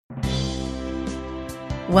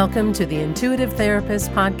Welcome to the Intuitive Therapist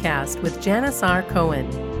Podcast with Janis Cohen,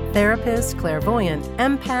 therapist, clairvoyant,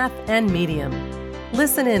 empath, and medium.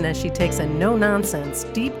 Listen in as she takes a no-nonsense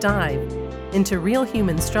deep dive into real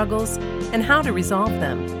human struggles and how to resolve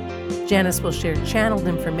them. Janis will share channeled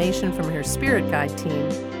information from her spirit guide team,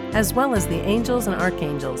 as well as the angels and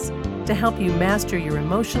archangels, to help you master your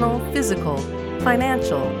emotional, physical,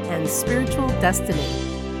 financial, and spiritual destiny.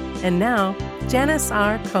 And now, Janis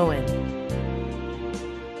R. Cohen.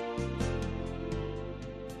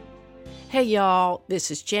 Hey y'all, this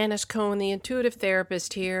is Janis Cohen, the Intuitive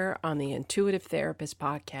Therapist here on the Intuitive Therapist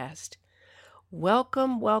Podcast.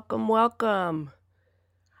 Welcome, welcome, welcome.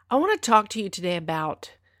 I want to talk to you today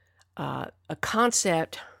about a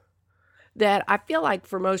concept that I feel like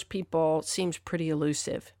for most people seems pretty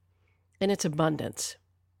elusive, and it's abundance.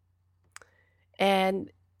 And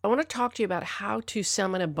I want to talk to you about how to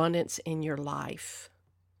summon abundance in your life.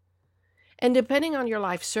 And depending on your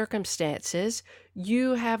life circumstances,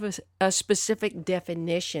 you have a specific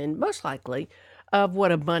definition, most likely, of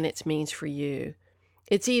what abundance means for you.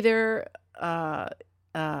 It's either kind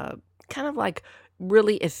of like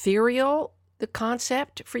really ethereal, the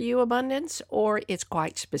concept for you, abundance, or it's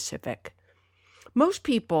quite specific. Most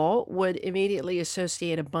people would immediately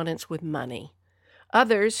associate abundance with money.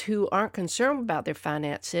 Others who aren't concerned about their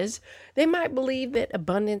finances, they might believe that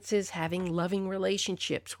abundance is having loving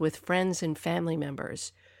relationships with friends and family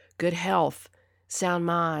members, good health, sound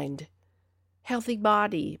mind, healthy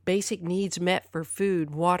body, basic needs met for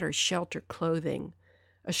food, water, shelter, clothing,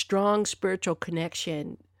 a strong spiritual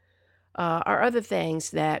connection, are other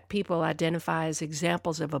things that people identify as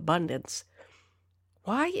examples of abundance.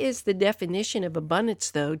 Why is the definition of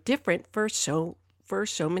abundance, though, different for so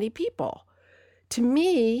many people? To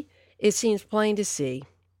me, it seems plain to see.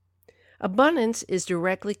 Abundance is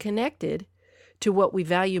directly connected to what we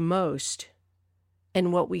value most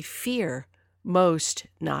and what we fear most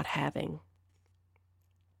not having.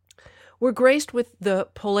 We're graced with the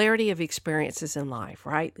polarity of experiences in life,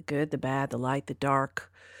 right? The good, the bad, the light, the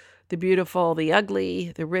dark, the beautiful, the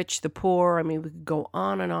ugly, the rich, the poor. I mean, we could go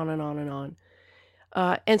on and on and on and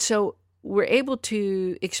on. And so we're able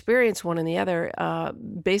to experience one and the other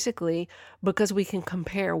basically because we can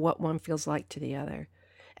compare what one feels like to the other.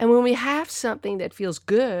 And when we have something that feels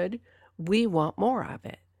good, we want more of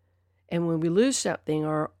it. And when we lose something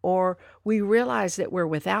or we realize that we're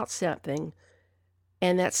without something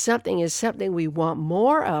and that something is something we want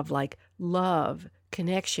more of, like love,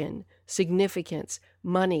 connection, significance,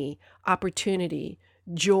 money, opportunity,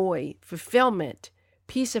 joy, fulfillment,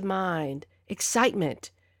 peace of mind,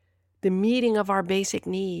 excitement, the meeting of our basic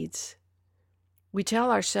needs. We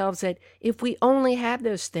tell ourselves that if we only had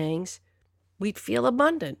those things, we'd feel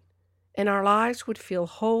abundant and our lives would feel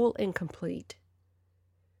whole and complete.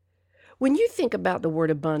 When you think about the word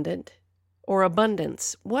abundant or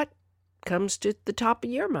abundance, what comes to the top of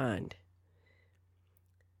your mind?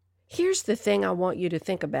 Here's the thing I want you to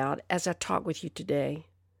think about as I talk with you today.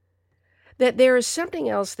 That there is something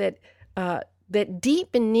else that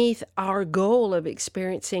deep beneath our goal of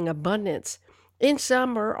experiencing abundance in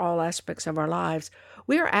some or all aspects of our lives,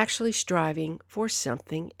 we are actually striving for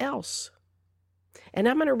something else. And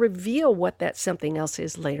I'm going to reveal what that something else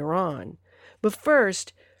is later on. But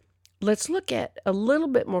first, let's look at a little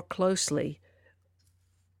bit more closely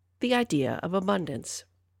the idea of abundance.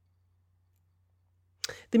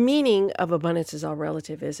 The meaning of abundance is all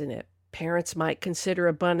relative, isn't it? Parents might consider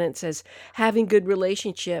abundance as having good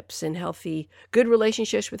relationships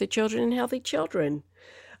with their children and healthy children.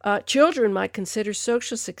 Children might consider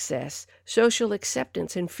social success, social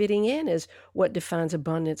acceptance, and fitting in as what defines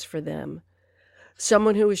abundance for them.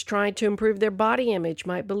 Someone who is trying to improve their body image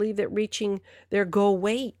might believe that reaching their goal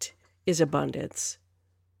weight is abundance.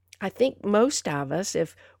 I think most of us,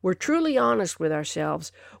 if we're truly honest with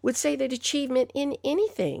ourselves, would say that achievement in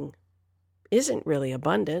anything isn't really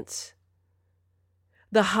abundance.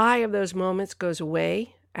 The high of those moments goes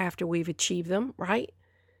away after we've achieved them, right?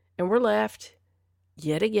 And we're left,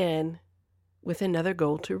 yet again, with another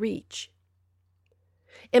goal to reach.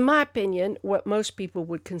 In my opinion, what most people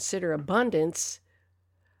would consider abundance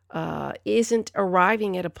isn't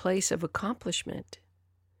arriving at a place of accomplishment.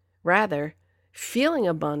 Rather, feeling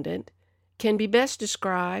abundant can be best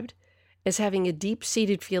described as having a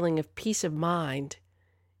deep-seated feeling of peace of mind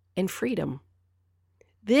and freedom.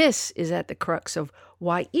 This is at the crux of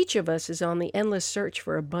why each of us is on the endless search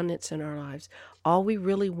for abundance in our lives. All we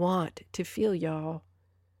really want to feel, y'all,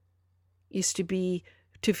 is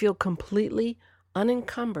to feel completely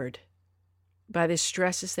unencumbered by the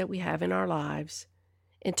stresses that we have in our lives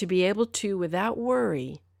and to be able to, without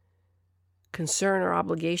worry, concern, or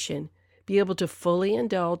obligation, be able to fully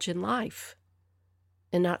indulge in life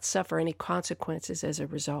and not suffer any consequences as a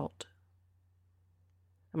result.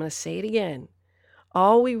 I'm going to say it again.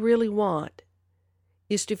 All we really want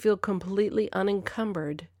is to feel completely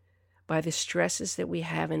unencumbered by the stresses that we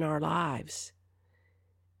have in our lives,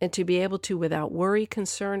 and to be able to, without worry,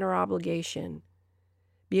 concern, or obligation,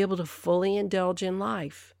 be able to fully indulge in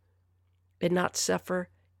life and not suffer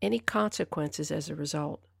any consequences as a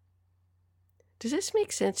result. Does this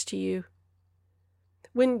make sense to you?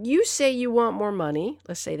 When you say you want more money,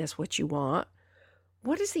 let's say that's what you want,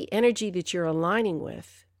 what is the energy that you're aligning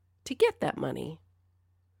with to get that money?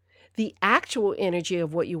 The actual energy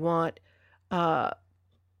of what you want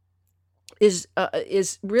is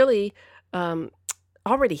really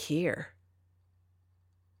already here.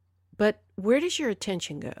 But where does your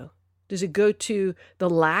attention go? Does it go to the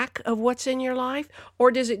lack of what's in your life?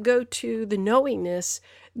 Or does it go to the knowingness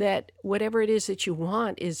that whatever it is that you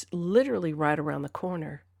want is literally right around the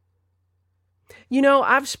corner? You know,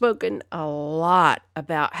 I've spoken a lot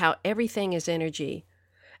about how everything is energy.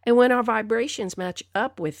 And when our vibrations match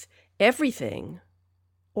up with everything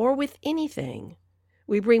or with anything,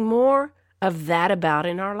 we bring more of that about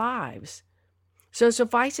in our lives. So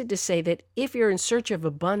suffice it to say that if you're in search of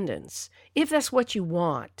abundance, if that's what you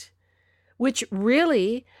want, which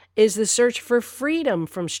really is the search for freedom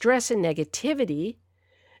from stress and negativity,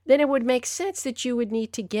 then it would make sense that you would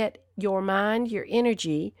need to get your mind, your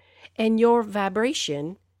energy, and your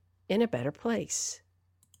vibration in a better place.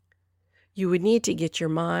 You would need to get your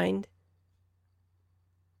mind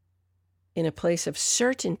in a place of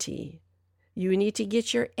certainty. You would need to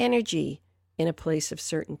get your energy in a place of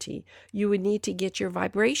certainty. You would need to get your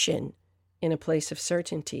vibration in a place of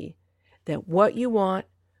certainty that what you want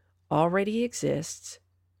already exists,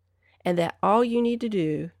 and that all you need to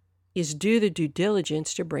do is do the due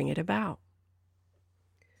diligence to bring it about.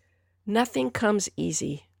 Nothing comes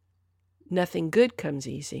easy. Nothing good comes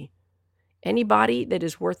easy. Anybody that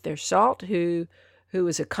is worth their salt, who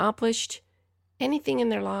has accomplished anything in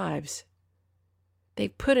their lives,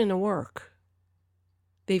 they've put in the work.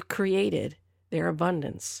 They've created their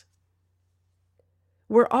abundance.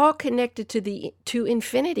 We're all connected to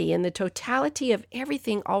infinity and the totality of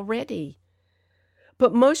everything already.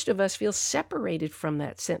 But most of us feel separated from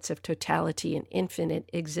that sense of totality and infinite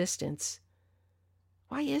existence.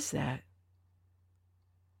 Why is that?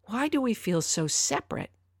 Why do we feel so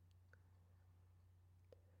separate?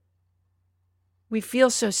 We feel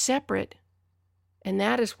so separate, and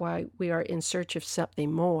that is why we are in search of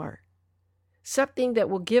something more. Something that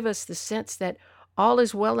will give us the sense that all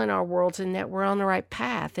is well in our worlds and that we're on the right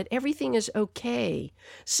path, that everything is okay.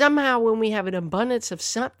 Somehow when we have an abundance of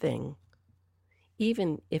something,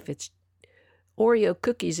 even if it's Oreo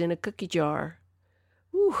cookies in a cookie jar,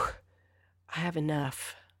 I have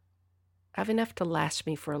enough. I have enough to last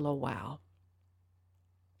me for a little while.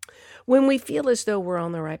 When we feel as though we're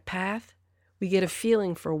on the right path, we get a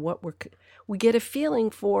feeling for what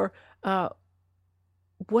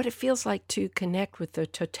what it feels like to connect with the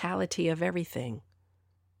totality of everything.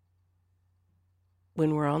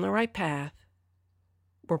 When we're on the right path,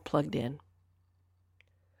 we're plugged in.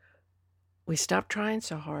 We stop trying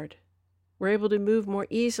so hard. We're able to move more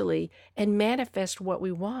easily and manifest what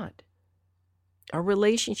we want. Our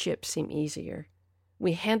relationships seem easier.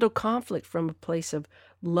 We handle conflict from a place of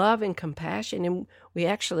love and compassion, and we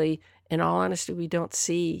actually, in all honesty, we don't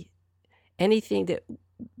see anything that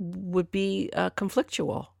would be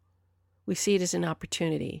conflictual. We see it as an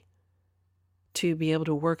opportunity to be able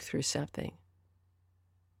to work through something,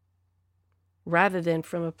 rather than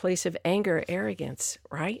from a place of anger or arrogance,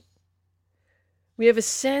 right? We have a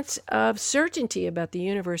sense of certainty about the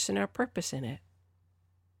universe and our purpose in it.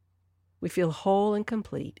 We feel whole and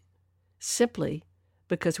complete simply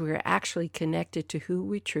because we are actually connected to who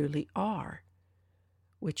we truly are,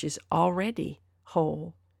 which is already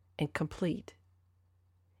whole and complete.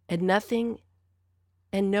 And nothing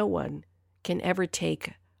and no one can ever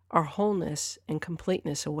take our wholeness and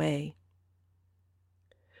completeness away.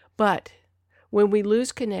 But when we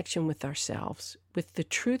lose connection with ourselves, with the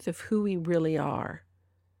truth of who we really are,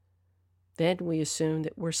 then we assume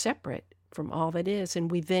that we're separate from all that is,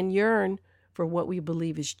 and we then yearn for what we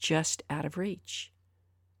believe is just out of reach.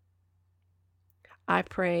 I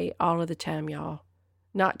pray all of the time, y'all,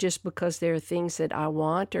 not just because there are things that I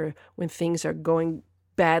want or when things are going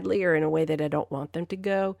badly or in a way that I don't want them to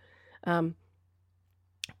go,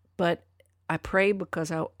 but I pray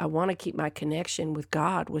because I want to keep my connection with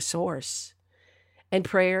God, with Source. And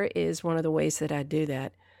prayer is one of the ways that I do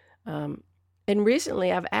that. And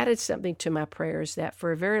recently I've added something to my prayers that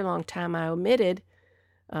for a very long time I omitted,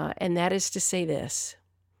 and that is to say this,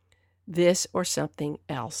 this or something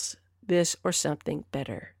else, this or something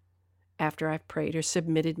better, after I've prayed or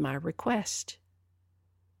submitted my request.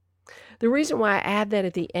 The reason why I add that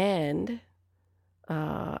at the end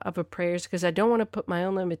of a prayer is because I don't want to put my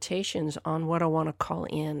own limitations on what I want to call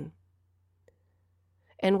in.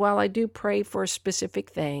 And while I do pray for specific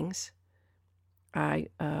things, I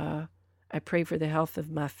pray for the health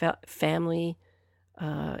of my family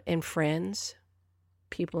and friends,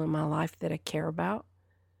 people in my life that I care about.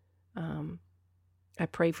 I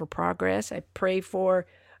pray for progress. I pray for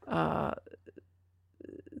the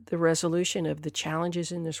resolution of the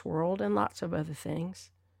challenges in this world and lots of other things.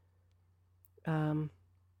 But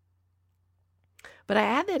I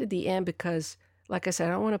add that at the end because, like I said,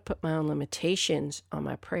 I don't want to put my own limitations on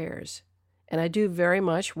my prayers. And I do very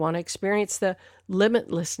much want to experience the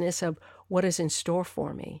limitlessness of what is in store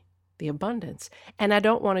for me, the abundance. And I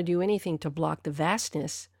don't want to do anything to block the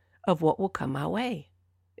vastness of what will come my way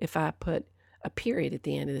if I put a period at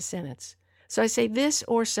the end of the sentence. So I say this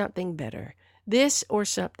or something better, this or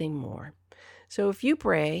something more. So if you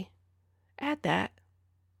pray, add that.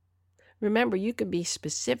 Remember, you can be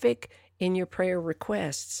specific in your prayer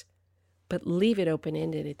requests, but leave it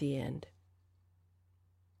open-ended at the end.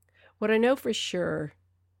 What I know for sure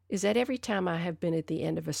is that every time I have been at the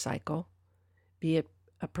end of a cycle, be it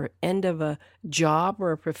end of a job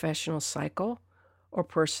or a professional cycle, or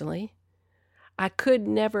personally, I could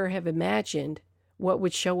never have imagined what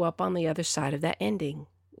would show up on the other side of that ending.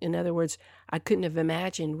 In other words, I couldn't have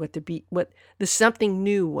imagined what the something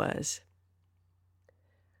new was.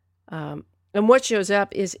 And what shows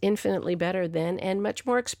up is infinitely better than and much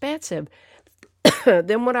more expansive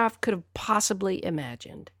than what I could have possibly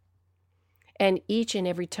imagined. And each and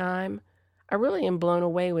every time, I really am blown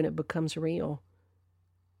away when it becomes real.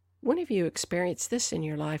 When have you experienced this in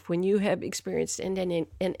your life? When you have experienced an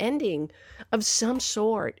ending of some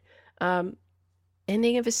sort,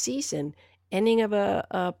 ending of a season, ending of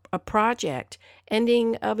a project,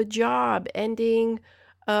 ending of a job, ending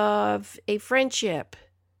of a friendship,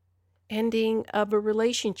 ending of a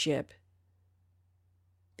relationship,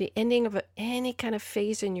 the ending of any kind of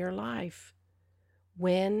phase in your life.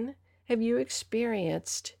 When have you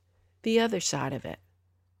experienced the other side of it,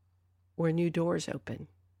 where new doors open?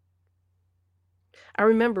 I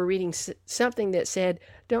remember reading something that said,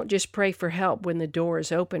 don't just pray for help when the door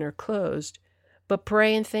is open or closed, but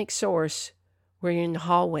pray and thank Source where you're in the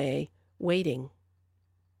hallway waiting.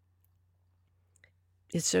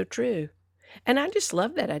 It's so true. And I just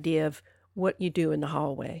love that idea of what you do in the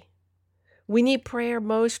hallway. We need prayer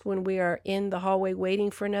most when we are in the hallway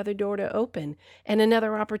waiting for another door to open and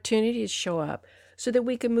another opportunity to show up so that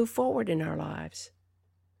we can move forward in our lives.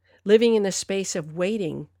 Living in the space of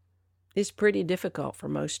waiting is pretty difficult for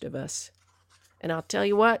most of us. And I'll tell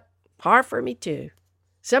you what, hard for me too.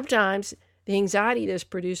 Sometimes the anxiety that's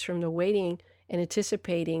produced from the waiting and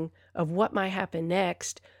anticipating of what might happen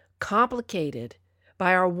next, complicated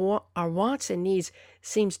by our wants and needs,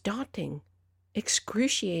 seems daunting,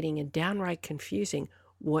 excruciating, and downright confusing.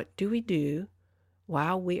 What do we do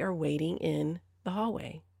while we are waiting in the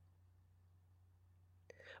hallway?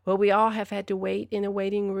 Well, we all have had to wait in a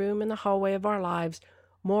waiting room in the hallway of our lives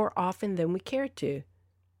more often than we cared to,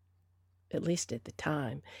 at least at the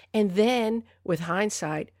time. And then, with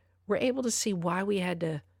hindsight, we're able to see why we had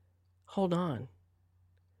to hold on,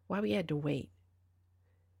 why we had to wait.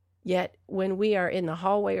 Yet, when we are in the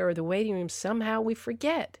hallway or the waiting room, somehow we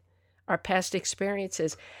forget our past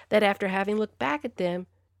experiences that, after having looked back at them,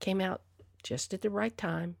 came out just at the right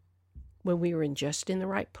time, when we were just in the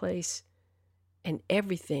right place, and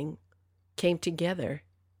everything came together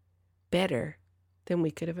better than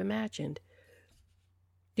we could have imagined.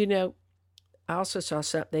 You know, I also saw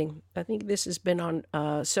something, I think this has been on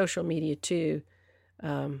social media too.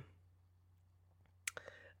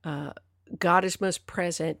 God is most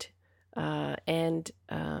present and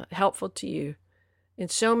helpful to you in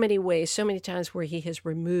so many ways, so many times where he has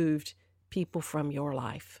removed people from your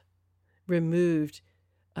life, removed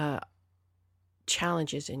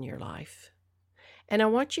challenges in your life. And I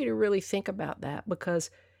want you to really think about that, because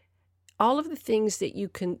all of the things that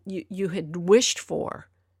you had wished for,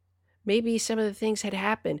 maybe some of the things had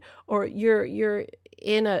happened, or you're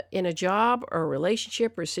in a job or a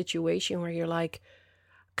relationship or a situation where you're like,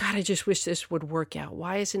 God, I just wish this would work out.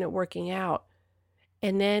 Why isn't it working out?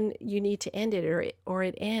 And then you need to end it, or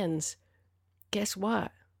it ends. Guess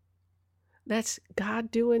what? That's God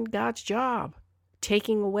doing God's job,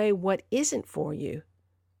 taking away what isn't for you,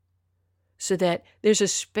 so that there's a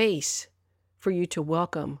space for you to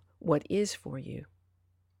welcome what is for you.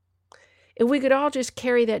 If we could all just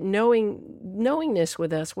carry that knowingness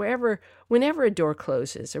with us whenever a door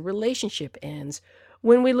closes, a relationship ends,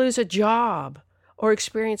 when we lose a job or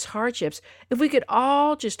experience hardships, if we could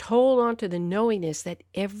all just hold on to the knowingness that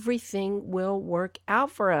everything will work out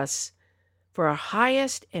for us for our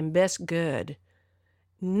highest and best good.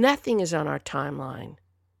 Nothing is on our timeline.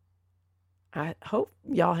 I hope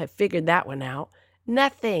y'all have figured that one out.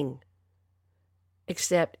 Nothing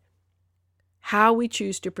except how we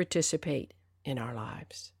choose to participate in our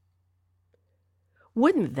lives.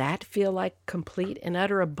 Wouldn't that feel like complete and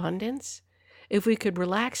utter abundance if we could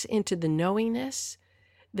relax into the knowingness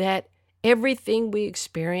that everything we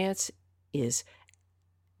experience is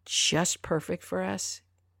just perfect for us,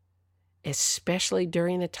 especially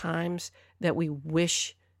during the times that we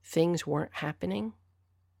wish things weren't happening?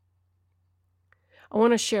 I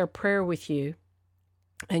want to share a prayer with you.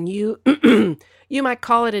 And you you might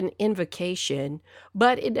call it an invocation,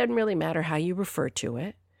 but it doesn't really matter how you refer to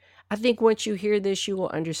it. I think once you hear this, you will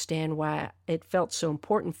understand why it felt so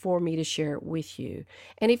important for me to share it with you.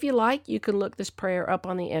 And if you like, you can look this prayer up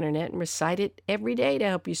on the internet and recite it every day to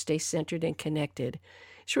help you stay centered and connected.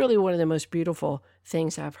 It's really one of the most beautiful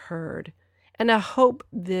things I've heard. And I hope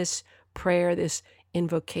this prayer, this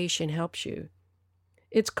invocation helps you.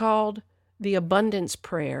 It's called the Abundance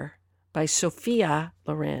Prayer by Sophia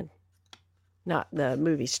Loren. Not the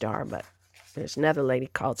movie star, but there's another lady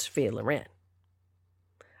called Sophia Loren.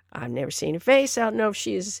 I've never seen her face. I don't know if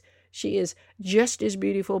she is just as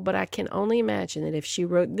beautiful, but I can only imagine that if she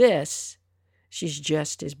wrote this, she's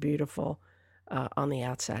just as beautiful on the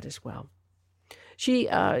outside as well. She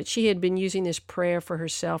had been using this prayer for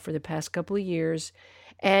herself for the past couple of years,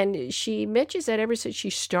 and she mentions that ever since she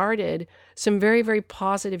started, some very, very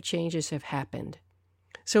positive changes have happened.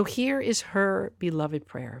 So here is her beloved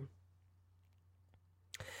prayer.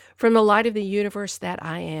 From the light of the universe that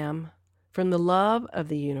I am, from the love of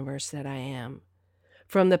the universe that I am,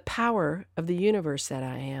 from the power of the universe that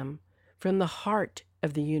I am, from the heart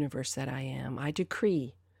of the universe that I am, I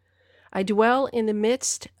decree, I dwell in the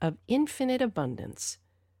midst of infinite abundance.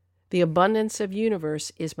 The abundance of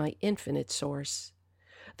universe is my infinite source.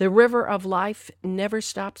 The river of life never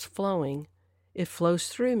stops flowing. It flows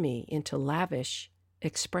through me into lavish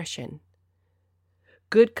expression.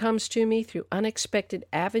 Good comes to me through unexpected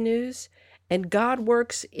avenues, and God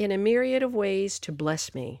works in a myriad of ways to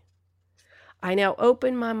bless me. I now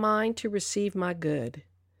open my mind to receive my good.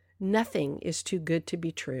 Nothing is too good to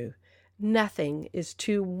be true. Nothing is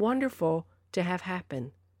too wonderful to have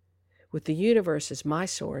happen. With the universe as my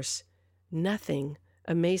source, nothing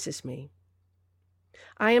amazes me.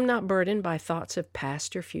 I am not burdened by thoughts of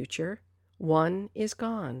past or future. One is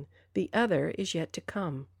gone. The other is yet to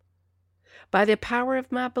come. By the power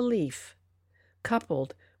of my belief,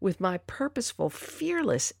 coupled with my purposeful,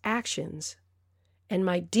 fearless actions, and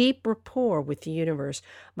my deep rapport with the universe,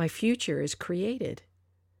 my future is created,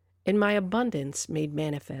 and my abundance made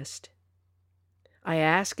manifest. I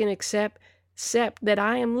ask and accept that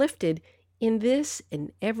I am lifted in this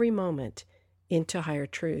and every moment into higher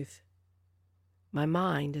truth. My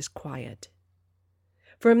mind is quiet.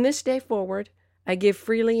 From this day forward, I give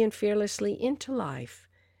freely and fearlessly into life,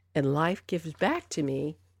 and life gives back to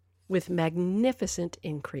me with magnificent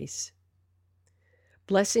increase.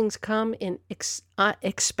 Blessings come in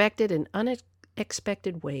expected and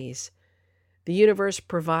unexpected ways. The universe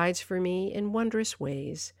provides for me in wondrous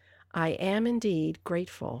ways. I am indeed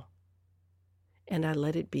grateful, and I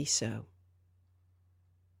let it be so.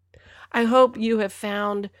 I hope you have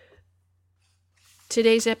found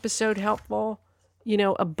today's episode helpful. You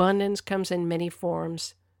know, abundance comes in many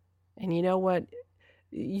forms. And you know what?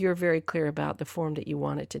 You're very clear about the form that you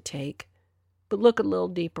want it to take. But look a little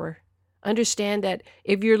deeper. Understand that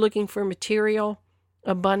if you're looking for material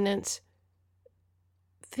abundance,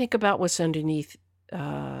 think about what's underneath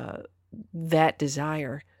that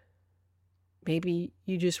desire. Maybe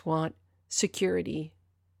you just want security.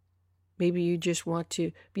 Maybe you just want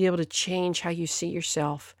to be able to change how you see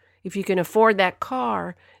yourself. If you can afford that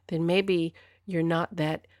car, then maybe you're not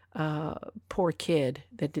that poor kid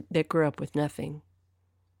that grew up with nothing.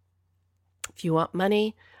 If you want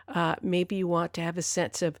money, maybe you want to have a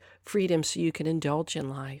sense of freedom so you can indulge in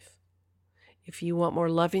life. If you want more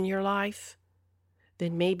love in your life,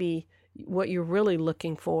 then maybe what you're really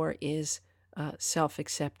looking for is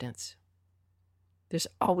self-acceptance. There's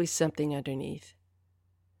always something underneath.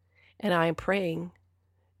 And I am praying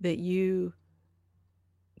that you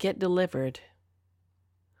get delivered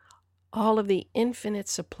all of the infinite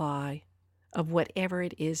supply of whatever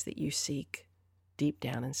it is that you seek deep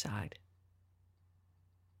down inside.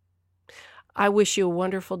 I wish you a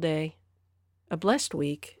wonderful day, a blessed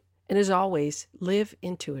week, And as always, live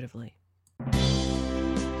intuitively.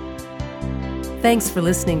 Thanks for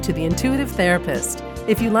listening to The Intuitive Therapist.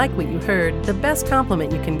 If you like what you heard, the best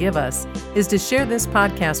compliment you can give us is to share this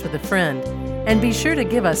podcast with a friend. And be sure to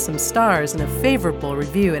give us some stars and a favorable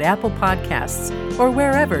review at Apple Podcasts or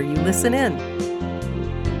wherever you listen in.